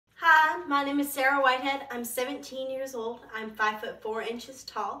my name is Sarah Whitehead. I'm 17 years old. I'm 5'4"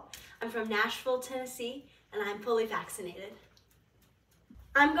 tall. I'm from Nashville, Tennessee, and I'm fully vaccinated.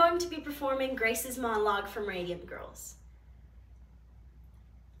 I'm going to be performing Grace's monologue from Radiant Girls.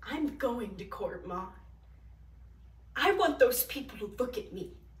 I'm going to court, Ma. I want those people to look at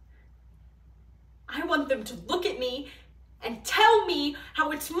me. I want them to look at me and tell me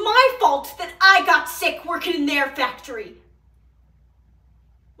how it's my fault that I got sick working in their factory.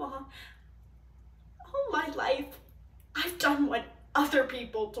 Ma, all my life, I've done what other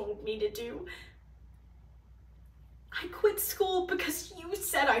people told me to do. I quit school because you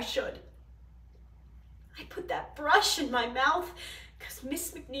said I should. I put that brush in my mouth because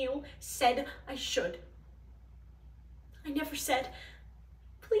Miss McNeil said I should. I never said,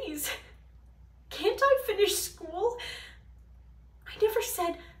 please, can't I finish school? I never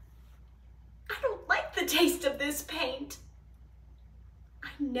said, I don't like the taste of this paint. I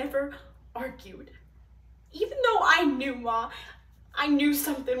never argued. Even though I knew, Ma, I knew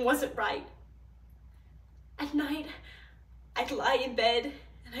something wasn't right. At night, I'd lie in bed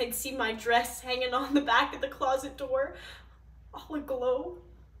and I'd see my dress hanging on the back of the closet door, all aglow.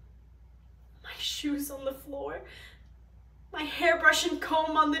 My shoes on the floor, my hairbrush and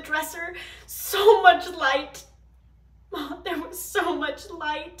comb on the dresser, so much light. Ma, there was so much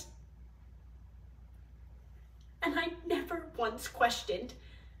light. And I never once questioned.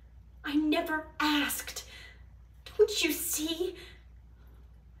 I never asked. Don't you see?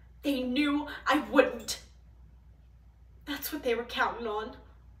 They knew I wouldn't. That's what they were counting on.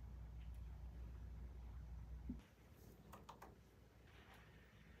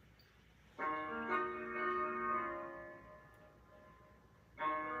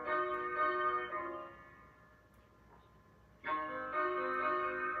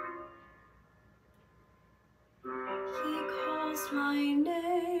 He calls my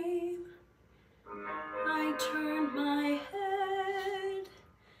name. I turned my head.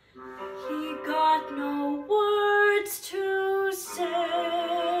 He got no words to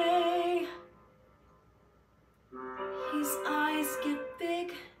say. His eyes get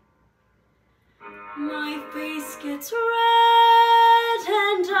big. My face gets red,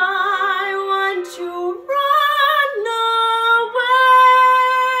 and I want to run away.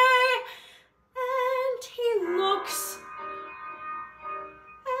 And he looks,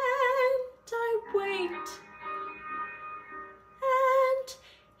 and I wait, and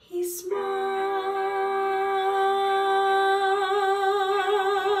he smiles.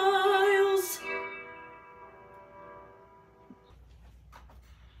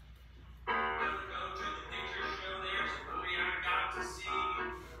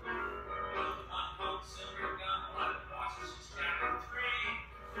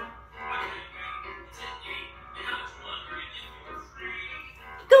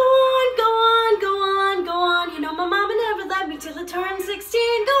 Till I turn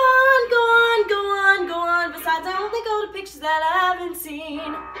 16, go on, go on, go on, go on. Besides, I only go to pictures that I haven't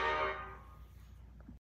seen.